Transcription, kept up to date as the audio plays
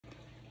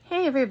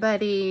Hey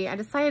everybody, I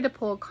decided to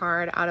pull a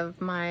card out of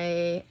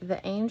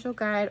The Angel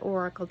Guide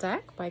Oracle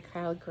deck by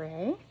Kyle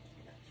Gray.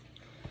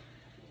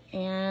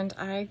 And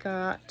I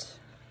got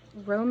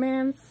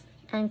Romance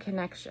and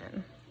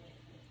Connection.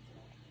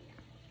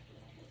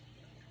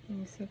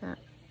 Can you see that?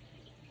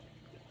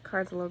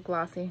 Card's a little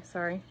glossy,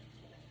 sorry.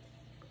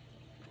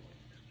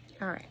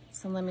 Alright,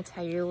 so let me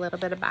tell you a little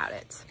bit about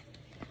it.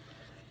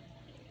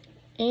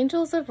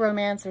 Angels of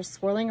romance are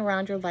swirling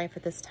around your life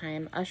at this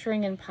time,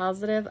 ushering in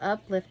positive,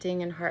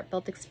 uplifting, and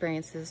heartfelt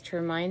experiences to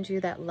remind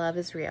you that love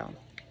is real.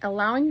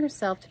 Allowing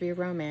yourself to be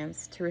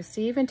romanced, to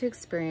receive and to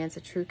experience a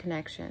true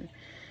connection,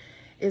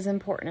 is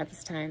important at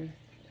this time.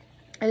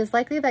 It is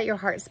likely that your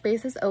heart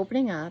space is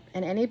opening up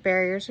and any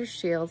barriers or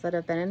shields that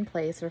have been in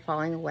place are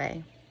falling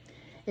away.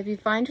 If you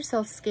find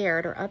yourself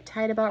scared or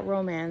uptight about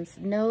romance,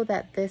 know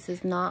that this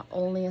is not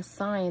only a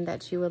sign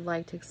that you would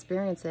like to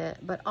experience it,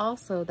 but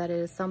also that it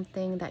is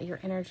something that your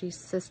energy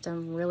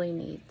system really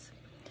needs.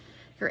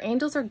 Your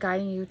angels are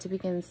guiding you to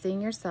begin seeing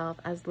yourself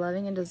as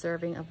loving and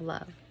deserving of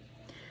love.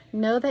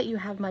 Know that you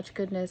have much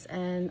goodness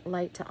and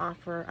light to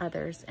offer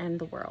others and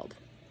the world.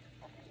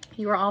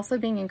 You are also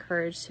being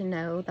encouraged to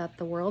know that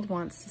the world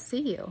wants to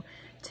see you,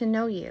 to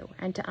know you,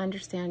 and to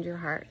understand your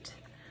heart.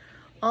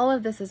 All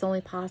of this is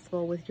only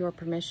possible with your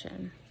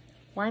permission.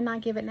 Why not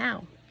give it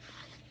now?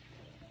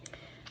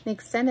 The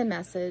extended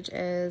message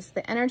is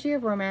the energy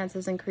of romance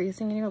is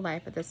increasing in your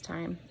life at this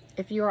time.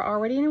 If you are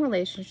already in a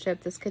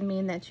relationship, this could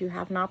mean that you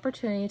have an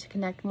opportunity to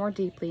connect more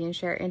deeply and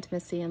share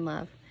intimacy and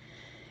love.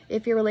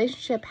 If your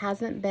relationship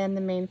hasn't been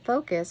the main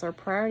focus or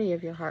priority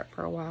of your heart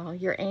for a while,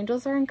 your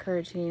angels are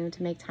encouraging you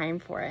to make time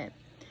for it.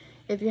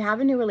 If you have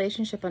a new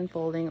relationship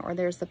unfolding or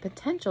there's the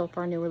potential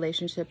for a new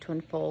relationship to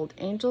unfold,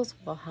 angels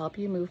will help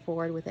you move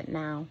forward with it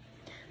now.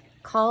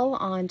 Call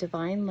on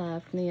divine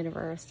love from the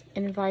universe,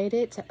 invite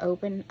it to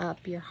open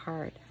up your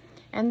heart,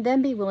 and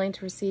then be willing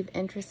to receive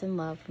interest and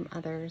love from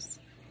others.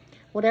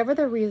 Whatever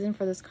the reason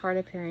for this card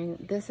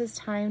appearing, this is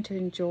time to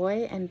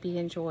enjoy and be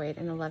enjoyed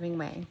in a loving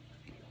way.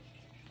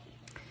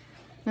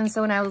 And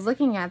so when I was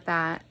looking at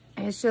that,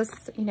 it's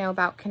just,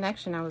 about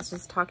connection. I was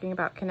just talking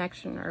about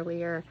connection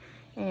earlier.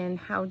 And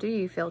how do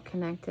you feel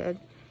connected?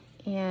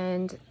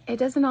 And it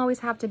doesn't always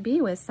have to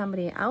be with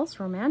somebody else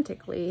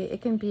romantically.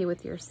 It can be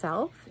with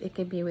yourself. It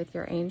can be with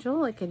your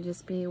angel. It can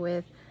just be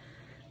with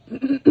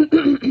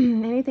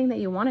anything that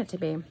you want it to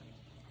be.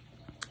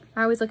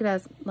 I always look at it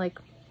as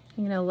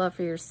love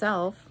for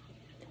yourself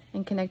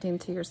and connecting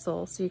to your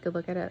soul. So you could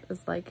look at it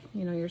as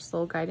your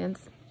soul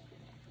guidance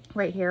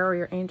right here, or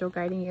your angel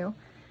guiding you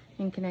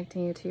and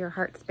connecting you to your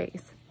heart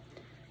space.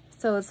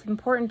 So it's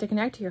important to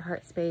connect to your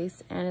heart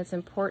space, and it's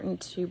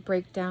important to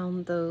break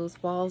down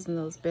those walls and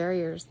those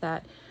barriers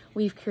that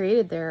we've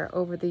created there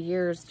over the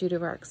years due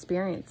to our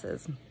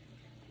experiences.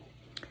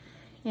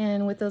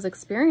 And with those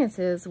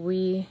experiences,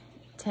 we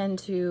tend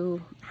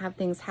to have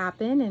things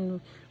happen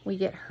and we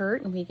get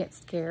hurt and we get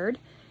scared.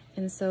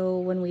 And so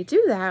when we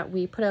do that,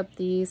 we put up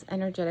these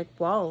energetic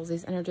walls,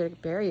 these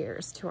energetic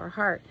barriers to our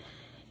heart.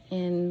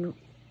 And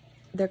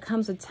there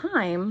comes a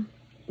time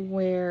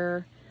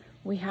where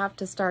we have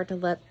to start to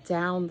let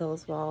down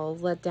those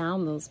walls, let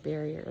down those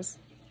barriers.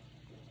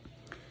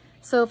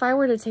 So if I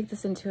were to take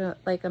this into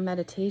a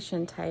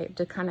meditation type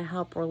to kind of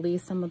help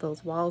release some of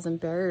those walls and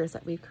barriers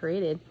that we've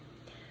created,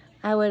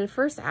 I would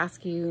first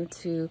ask you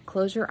to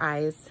close your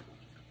eyes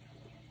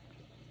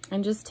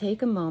and just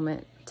take a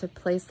moment to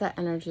place that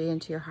energy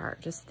into your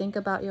heart. Just think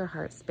about your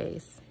heart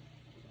space.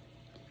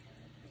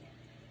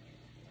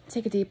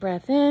 Take a deep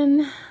breath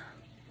in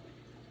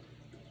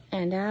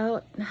and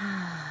out.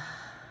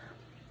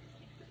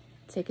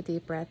 Take a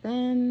deep breath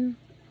in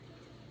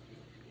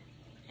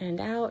and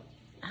out.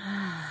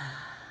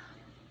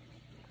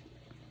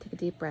 Take a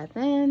deep breath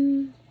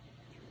in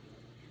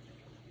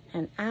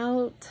and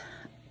out.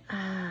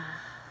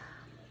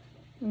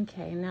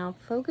 Okay, now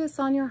focus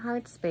on your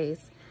heart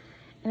space.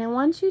 And I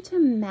want you to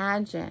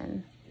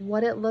imagine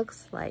what it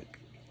looks like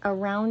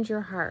around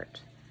your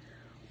heart.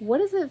 What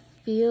does it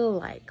feel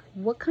like?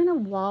 What kind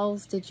of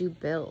walls did you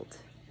build?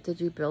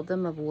 Did you build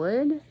them of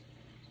wood?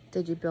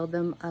 Did you build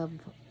them of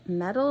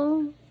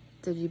metal?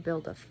 Did you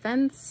build a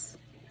fence?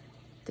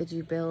 Did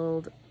you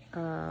build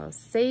a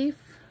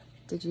safe?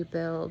 Did you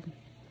build,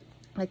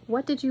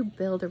 what did you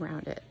build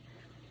around it?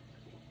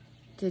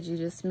 Did you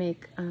just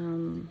make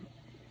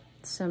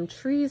some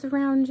trees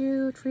around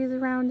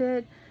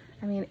it?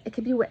 I mean, it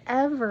could be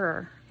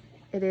whatever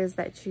it is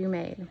that you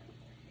made.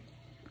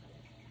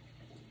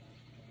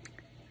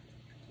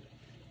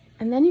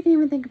 And then you can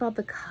even think about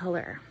the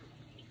color.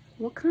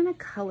 What kind of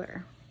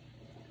color?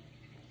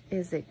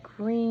 Is it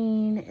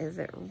green? Is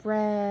it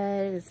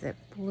red? Is it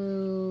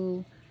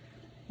blue?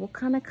 What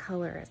kind of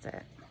color is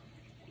it?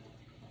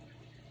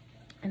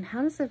 And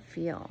how does it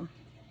feel?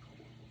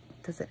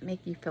 Does it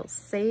make you feel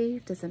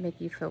safe? Does it make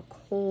you feel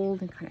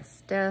cold and kind of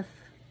stiff?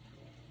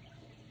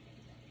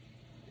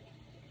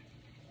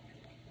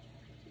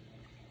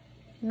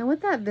 Now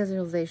with that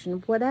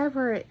visualization,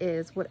 whatever it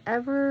is,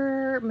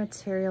 whatever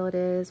material it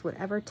is,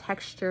 whatever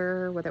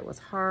texture, whether it was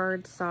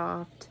hard,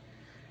 soft,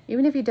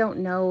 Even if you don't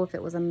know if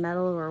it was a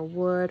metal or a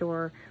wood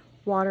or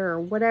water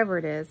or whatever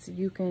it is,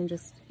 you can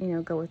just, you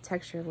know, go with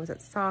texture. Was it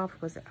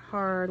soft? Was it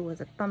hard? Was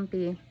it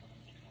bumpy?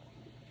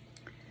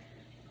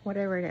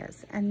 Whatever it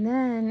is. And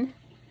then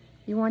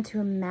you want to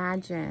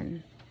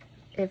imagine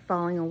it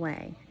falling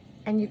away.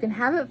 And you can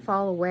have it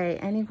fall away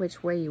any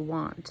which way you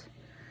want.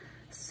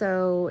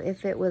 So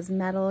if it was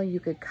metal, you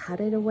could cut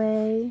it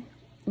away.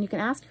 And you can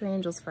ask your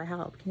angels for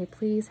help. Can you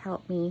please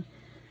help me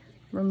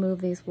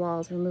remove these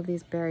walls, remove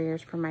these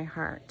barriers from my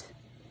heart?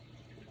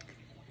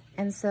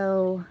 And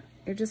so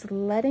you're just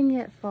letting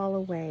it fall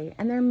away.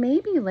 And there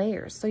may be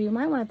layers. So you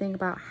might want to think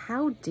about,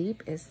 how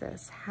deep is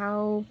this?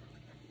 How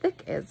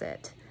thick is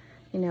it?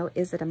 You know,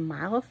 is it a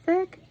mile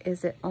thick?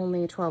 Is it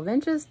only 12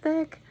 inches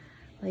thick?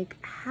 Like,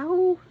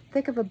 how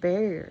thick of a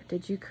barrier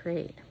did you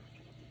create?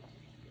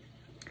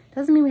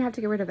 Doesn't mean we have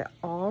to get rid of it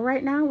all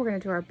right now. We're going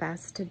to do our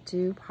best to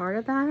do part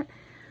of that.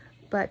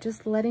 But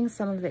just letting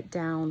some of it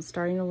down,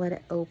 starting to let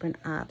it open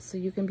up so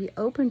you can be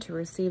open to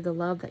receive the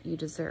love that you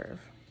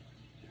deserve.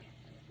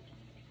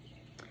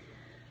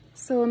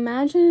 So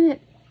imagine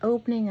it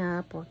opening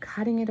up or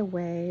cutting it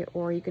away,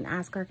 or you can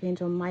ask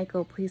Archangel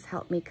Michael, please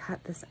help me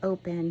cut this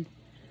open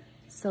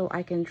so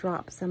I can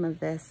drop some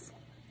of this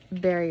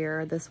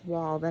barrier, this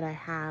wall that I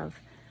have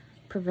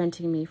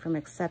preventing me from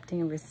accepting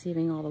and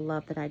receiving all the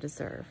love that I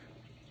deserve.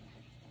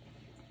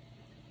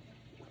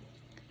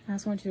 I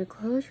just want you to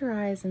close your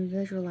eyes and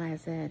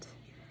visualize it,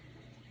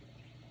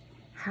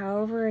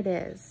 however it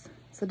is.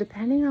 So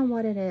depending on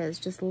what it is,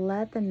 just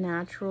let the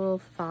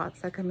natural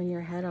thoughts that come in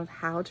your head of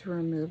how to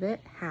remove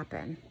it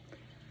happen.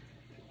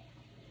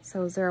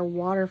 So is there a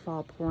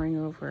waterfall pouring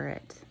over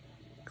it,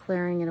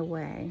 clearing it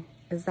away?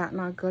 Is that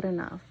not good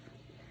enough?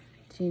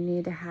 Do you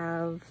need to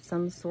have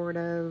some sort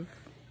of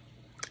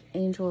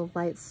angel of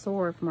light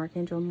sword from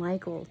Archangel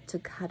Michael to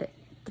cut it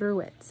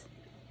through it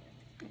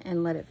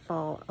and let it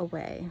fall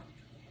away?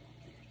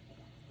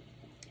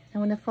 And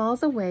when it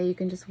falls away, you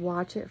can just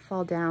watch it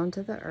fall down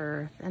to the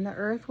earth, and the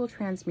earth will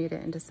transmute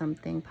it into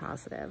something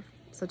positive.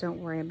 So don't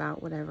worry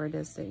about whatever it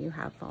is that you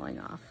have falling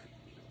off.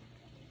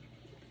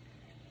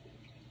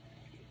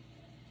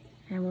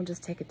 And we'll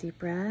just take a deep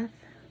breath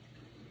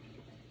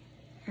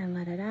and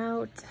let it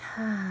out.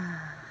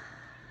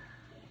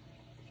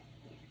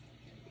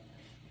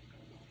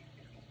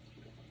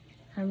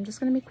 I'm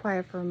just going to be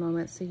quiet for a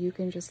moment so you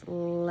can just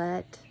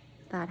let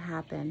that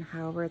happen,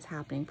 however it's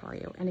happening for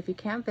you. And if you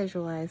can't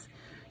visualize,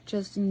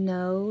 just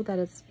know that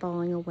it's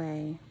falling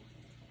away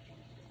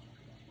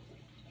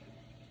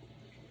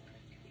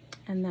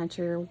and that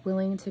you're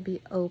willing to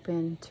be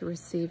open to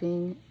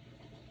receiving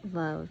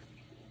love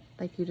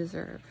like you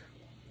deserve.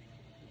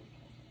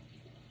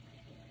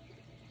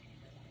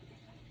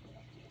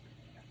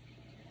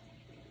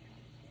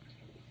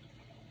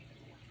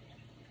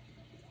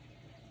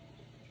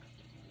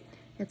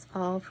 It's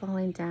all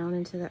falling down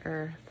into the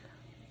earth.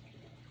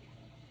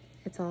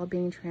 It's all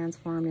being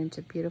transformed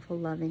into beautiful,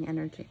 loving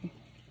energy.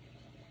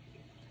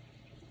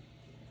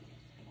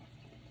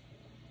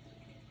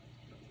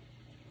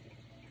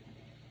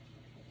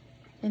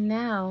 And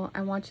now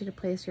I want you to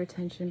place your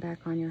attention back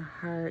on your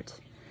heart,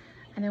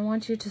 and I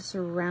want you to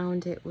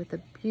surround it with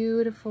a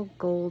beautiful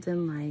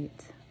golden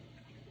light.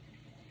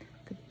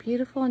 The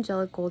beautiful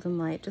angelic golden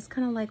light, just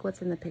kind of like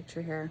what's in the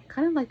picture here,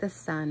 kind of like the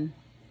sun.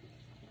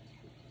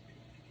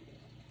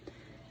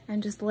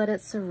 And just let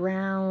it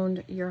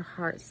surround your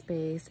heart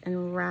space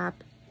and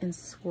wrap and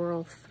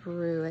swirl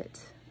through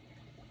it.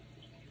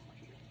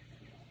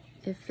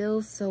 It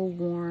feels so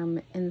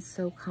warm and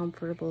so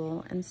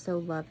comfortable and so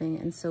loving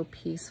and so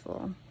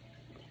peaceful.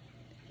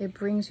 It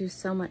brings you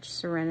so much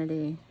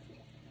serenity.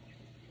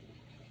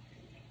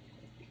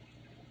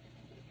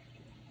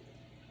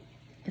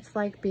 It's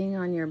like being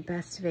on your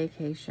best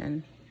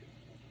vacation,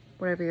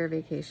 whatever your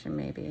vacation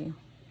may be.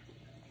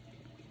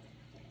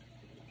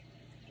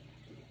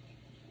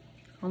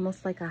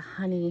 Almost like a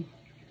honey.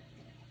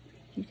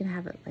 You can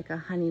have it like a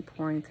honey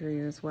pouring through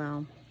you as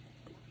well.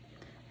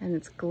 And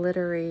it's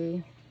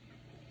glittery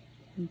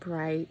and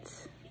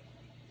bright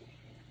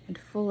and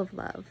full of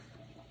love.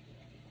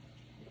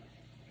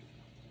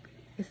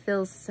 It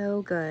feels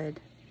so good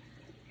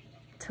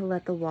to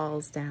let the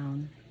walls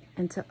down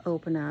and to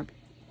open up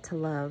to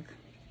love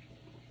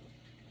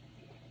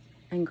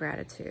and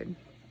gratitude.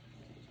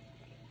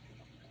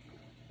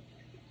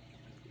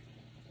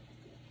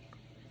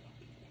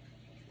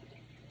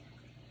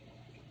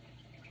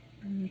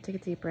 And take a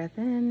deep breath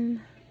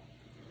in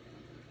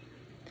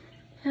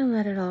and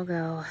let it all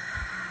go.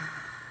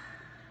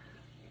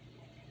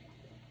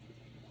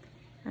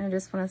 I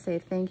just want to say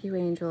thank you,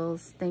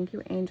 angels. Thank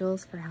you,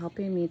 angels, for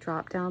helping me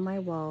drop down my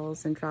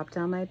walls and drop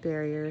down my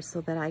barriers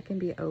so that I can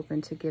be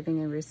open to giving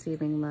and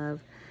receiving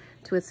love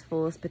to its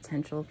fullest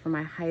potential for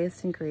my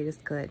highest and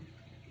greatest good.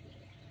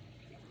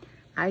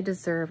 I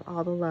deserve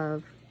all the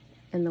love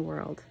in the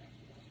world.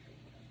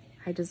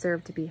 I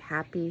deserve to be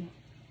happy,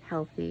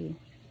 healthy,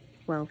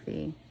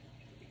 wealthy,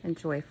 and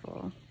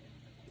joyful.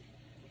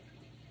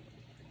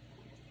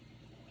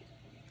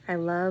 I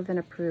love and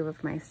approve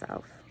of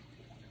myself.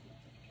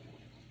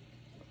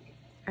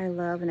 I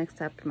love and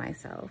accept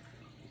myself.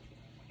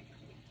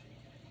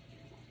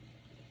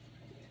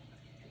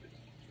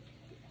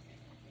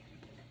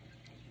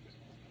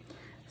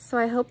 So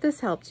I hope this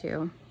helped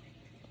you.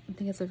 I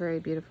think it's a very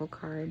beautiful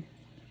card.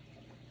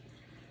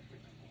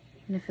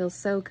 And it feels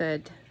so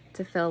good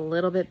to feel a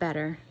little bit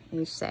better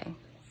each day.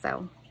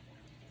 So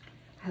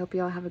I hope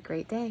you all have a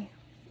great day.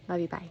 Love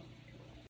you, bye.